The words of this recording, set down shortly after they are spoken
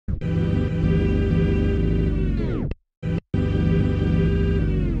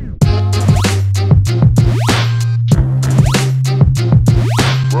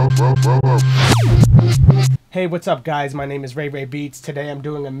Hey, what's up guys? My name is RayRayBeats. Today I'm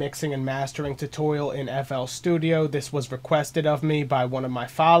doing a mixing and mastering tutorial in FL Studio. This was requested of me by one of my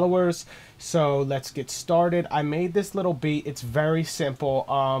followers. So let's get started. I made this little beat. It's very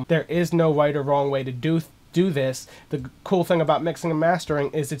simple. There is no right or wrong way to do this. The cool thing about mixing and mastering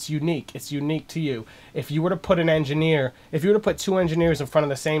is it's unique. It's unique to you. If you were to put two engineers in front of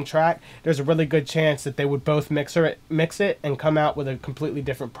the same track, there's a really good chance that they would both mix it and come out with a completely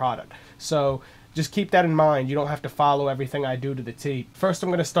different product. So just keep that in mind. You don't have to follow everything I do to the T. First, I'm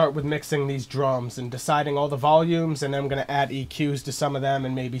going to start with mixing these drums and deciding all the volumes, and then I'm going to add EQs to some of them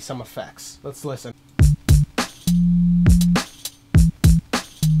and maybe some effects. Let's listen.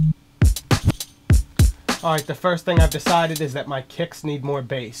 Alright, the first thing I've decided is that my kicks need more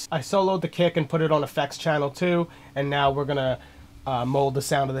bass. I soloed the kick and put it on effects channel 2, and now we're going to mold the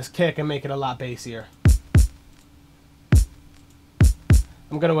sound of this kick and make it a lot bassier.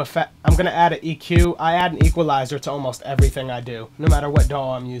 I'm gonna add an EQ. I add an equalizer to almost everything I do, no matter what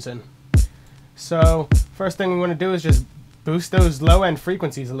DAW I'm using. So first thing we want to do is just boost those low end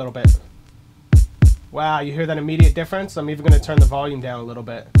frequencies a little bit. Wow, you hear that immediate difference? I'm even gonna turn the volume down a little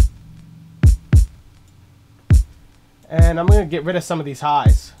bit. And I'm gonna get rid of some of these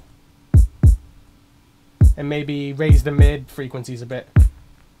highs. And maybe raise the mid frequencies a bit.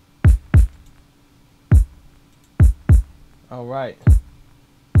 Alright.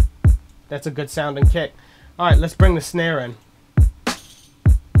 That's a good sounding kick. Alright, let's bring the snare in.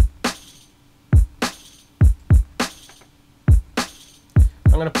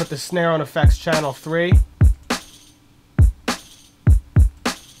 I'm going to put the snare on effects channel 3.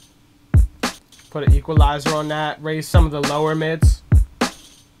 Put an equalizer on that. Raise some of the lower mids.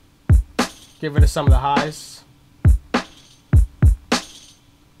 Get rid of some of the highs.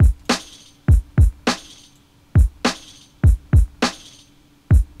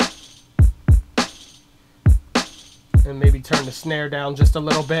 And maybe turn the snare down just a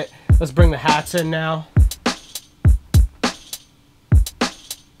little bit. Let's bring the hats in now.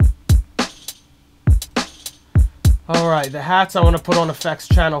 Alright, the hats I want to put on effects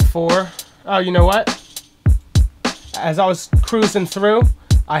channel 4. Oh, you know what? As I was cruising through,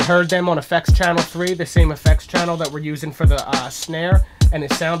 I heard them on effects channel 3, the same effects channel that we're using for the snare, and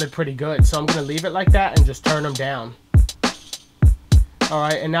it sounded pretty good. So I'm going to leave it like that and just turn them down.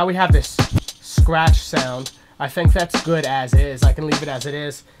 Alright, and now we have this scratch sound. I think that's good as is. I can leave it as it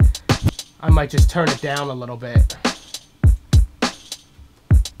is. I might just turn it down a little bit.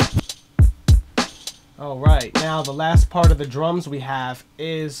 Alright, now the last part of the drums we have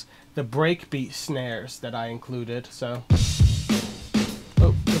is the breakbeat snares that I included. So,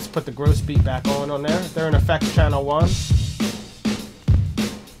 let's put the gross beat back on there. They're in effects channel 1.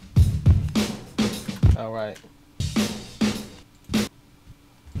 Alright.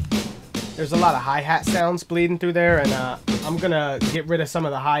 There's a lot of hi-hat sounds bleeding through there, and I'm going to get rid of some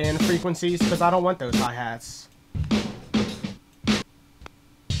of the high-end frequencies because I don't want those hi-hats.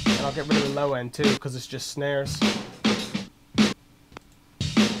 And I'll get rid of the low-end too because it's just snares.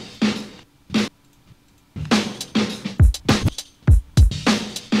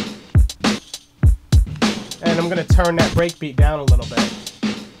 And I'm going to turn that breakbeat down a little bit.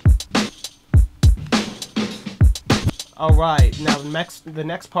 Alright, now the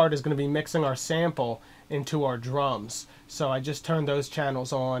next part is going to be mixing our sample into our drums. So I just turned those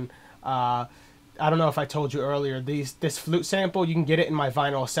channels on. I don't know if I told you earlier, this flute sample, you can get it in my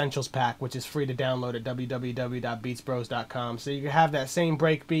Vinyl Essentials pack, which is free to download at www.beatsbros.com. So you can have that same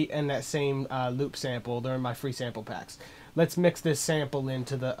breakbeat and that same loop sample. They're in my free sample packs. Let's mix this sample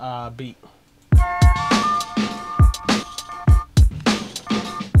into the beat.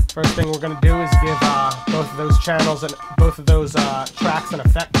 First thing we're going to do is give both of those channels and both of those tracks an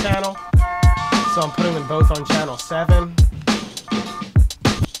effect channel. So I'm putting them both on channel 7.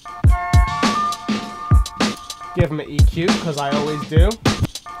 Give them an EQ because I always do.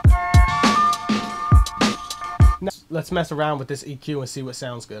 Now, let's mess around with this EQ and see what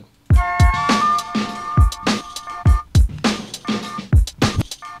sounds good.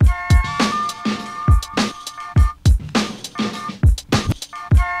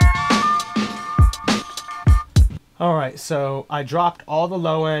 Alright, so I dropped all the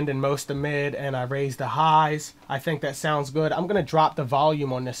low end and most of the mid, and I raised the highs. I think that sounds good. I'm going to drop the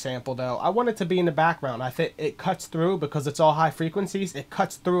volume on this sample though. I want it to be in the background. I think it cuts through because it's all high frequencies. It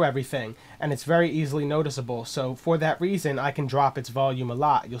cuts through everything, and it's very easily noticeable. So for that reason, I can drop its volume a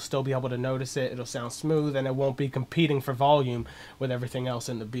lot. You'll still be able to notice it. It'll sound smooth, and it won't be competing for volume with everything else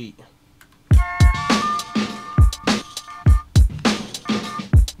in the beat.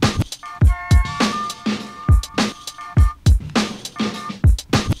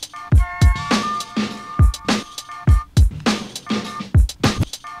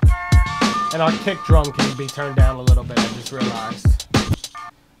 And our kick drum can be turned down a little bit, I just realized.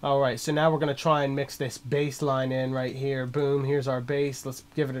 Alright, so now we're going to try and mix this bass line in right here. Boom, here's our bass. Let's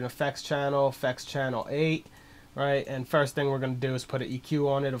give it an effects channel 8. Right, and first thing we're going to do is put an EQ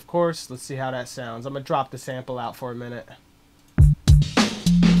on it, of course. Let's see how that sounds. I'm going to drop the sample out for a minute.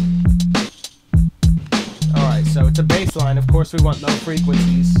 Alright, so it's a bass line. Of course, we want low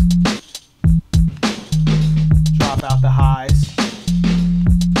frequencies. Drop out the highs.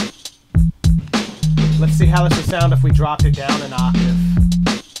 Let's see how this would sound if we dropped it down an octave.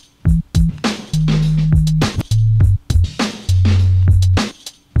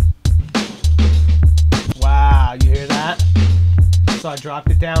 Wow, you hear that? So I dropped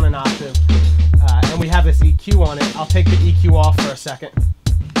it down an octave. And we have this EQ on it. I'll take the EQ off for a second.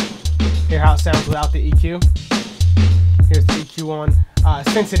 Hear how it sounds without the EQ? Here's the EQ on.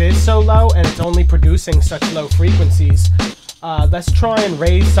 Since it is so low and it's only producing such low frequencies, let's try and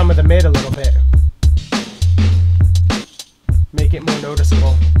raise some of the mid a little bit. Make it more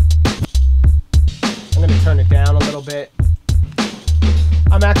noticeable. I'm going to turn it down a little bit.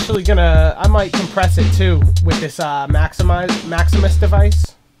 I'm actually I might compress it too with this Maximus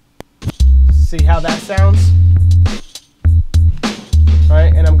device. See how that sounds?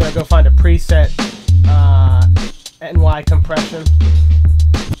 Alright, and I'm going to go find a preset NY compression.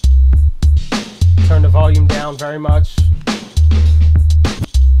 Turn the volume down very much.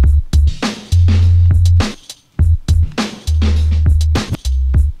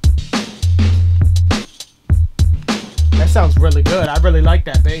 That sounds really good. I really like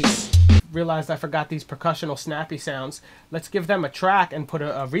that bass. Realized I forgot these percussional snappy sounds. Let's give them a track and put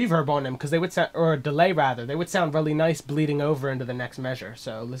a reverb on them, because they would sound, or a delay rather. They would sound really nice bleeding over into the next measure.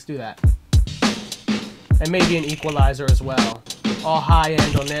 So let's do that. And maybe an equalizer as well. All high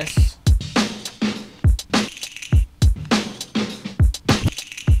end on this.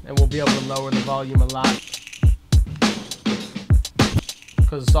 And we'll be able to lower the volume a lot.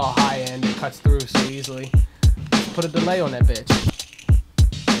 Because it's all high end, it cuts through so easily. Let's put a delay on that bitch.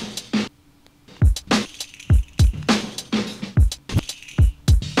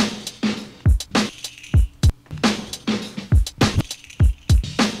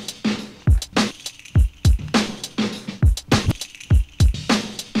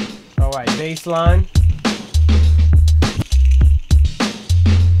 Alright, bass line.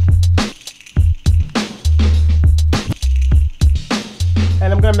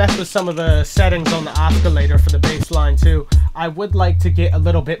 And I'm going to mess with some of the settings on the oscillator for the bass line too. I would like to get a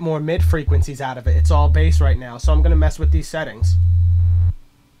little bit more mid frequencies out of it. It's all bass right now, so I'm going to mess with these settings.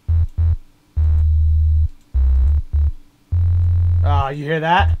 You hear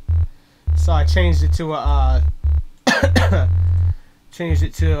that? So I changed it to a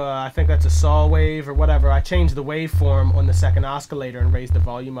I think that's a saw wave or whatever. I changed the waveform on the second oscillator and raised the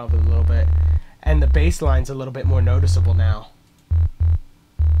volume of it a little bit. And the bass line's a little bit more noticeable now.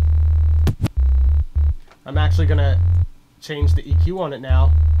 I'm actually going to change the EQ on it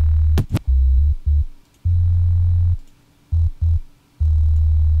now.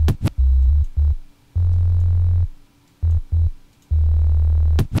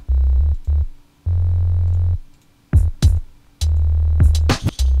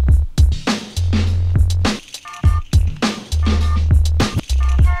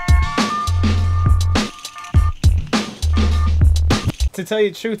 To tell you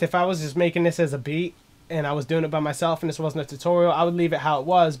the truth, if I was just making this as a beat and I was doing it by myself and this wasn't a tutorial, I would leave it how it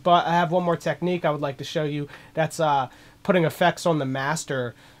was. But I have one more technique I would like to show you. That's putting effects on the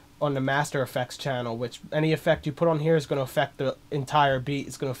master effects channel, which any effect you put on here is going to affect the entire beat.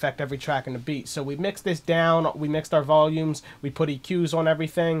 It's going to affect every track in the beat. So we mixed this down, we mixed our volumes, we put EQs on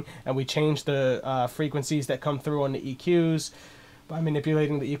everything, and we changed the frequencies that come through on the EQs by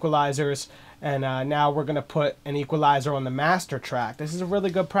manipulating the equalizers. And now we're going to put an equalizer on the master track. This is a really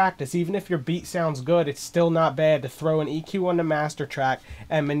good practice. Even if your beat sounds good, it's still not bad to throw an EQ on the master track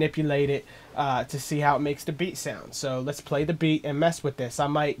and manipulate it to see how it makes the beat sound. So let's play the beat and mess with this. I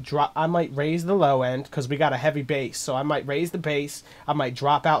might raise the low end because we got a heavy bass. So I might raise the bass. I might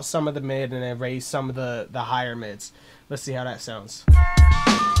drop out some of the mid and then raise some of the higher mids. Let's see how that sounds.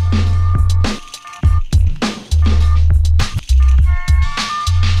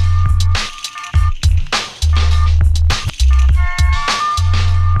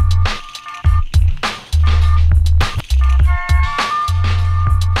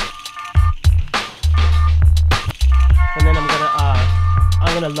 And then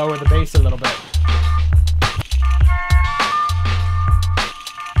I'm gonna lower the bass a little bit.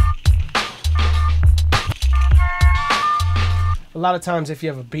 A lot of times if you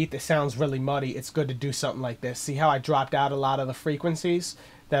have a beat that sounds really muddy, it's good to do something like this. See how I dropped out a lot of the frequencies?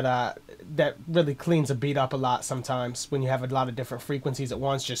 That really cleans a beat up a lot sometimes when you have a lot of different frequencies at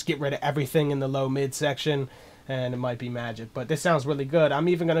once. Just get rid of everything in the low mid section and it might be magic. But this sounds really good. I'm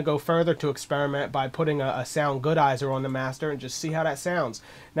even going to go further to experiment by putting a sound goodizer on the master and just see how that sounds.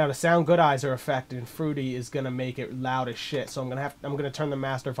 Now the sound goodizer effect in Fruity is going to make it loud as shit. So I'm going to turn the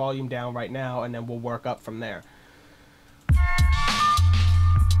master volume down right now and then we'll work up from there.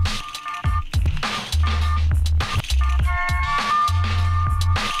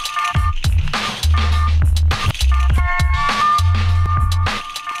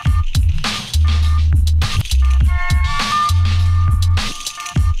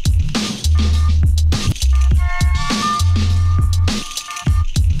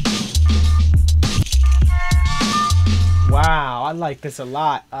 Wow, I like this a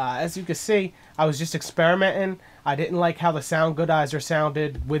lot. As you can see, I was just experimenting. I didn't like how the sound goodizer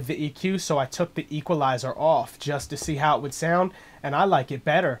sounded with the EQ, so I took the equalizer off just to see how it would sound, and I like it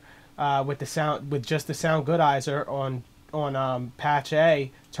better with just the sound goodizer on patch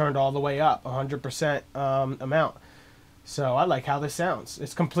A turned all the way up 100% amount. So I like how this sounds.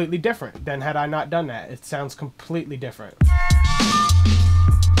 It's completely different than had I not done that. It sounds completely different.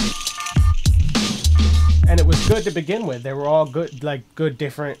 And it was good to begin with. They were all good, like good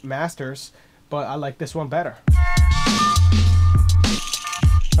different masters, but I like this one better.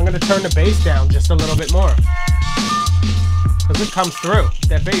 I'm going to turn the bass down just a little bit more, because it comes through.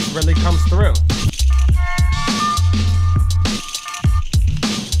 That bass really comes through.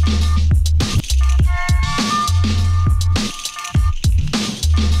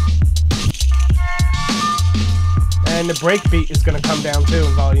 And the break beat is going to come down too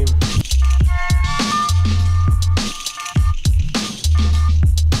in volume.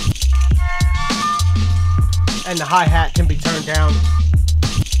 And the hi-hat can be turned down.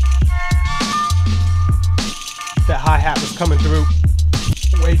 That hi-hat was coming through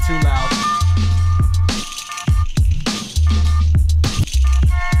way too loud.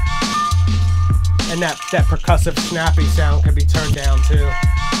 And that percussive snappy sound can be turned down too.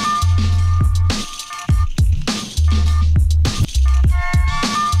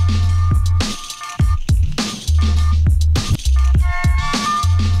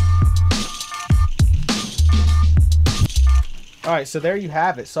 Alright, so there you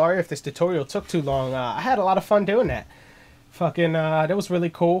have it. Sorry if this tutorial took too long. I had a lot of fun doing that. That was really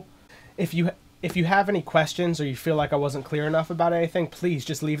cool. If you have any questions or you feel like I wasn't clear enough about anything, please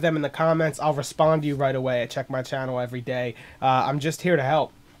just leave them in the comments. I'll respond to you right away. I check my channel every day. I'm just here to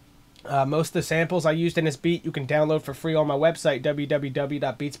help. Most of the samples I used in this beat you can download for free on my website,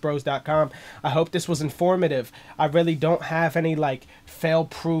 www.beatsbros.com. I hope this was informative. I really don't have any like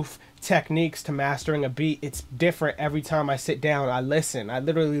fail-proof techniques to mastering a beat. It's different every time I sit down. I listen. I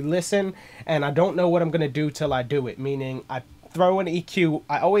literally listen, and I don't know what I'm going to do till I do it, meaning I throw an EQ.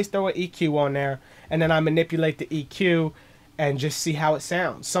 I always throw an EQ on there, and then I manipulate the EQ and just see how it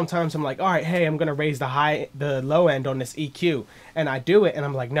sounds. Sometimes I'm like, all right, hey, I'm going to raise the low end on this EQ, and I do it, and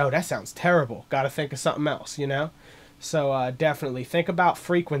I'm like, no, that sounds terrible. Got to think of something else, you know? So definitely think about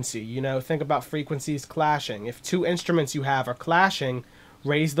frequency, you know? Think about frequencies clashing. If two instruments you have are clashing,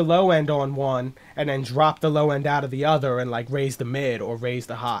 raise the low end on one and then drop the low end out of the other and like raise the mid or raise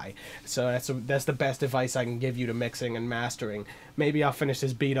the high. So that's the best advice I can give you to mixing and mastering. Maybe I'll finish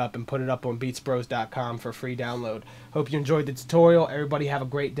this beat up and put it up on beatsbros.com for free download. Hope you enjoyed the tutorial. Everybody have a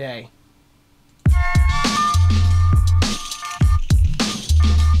great day.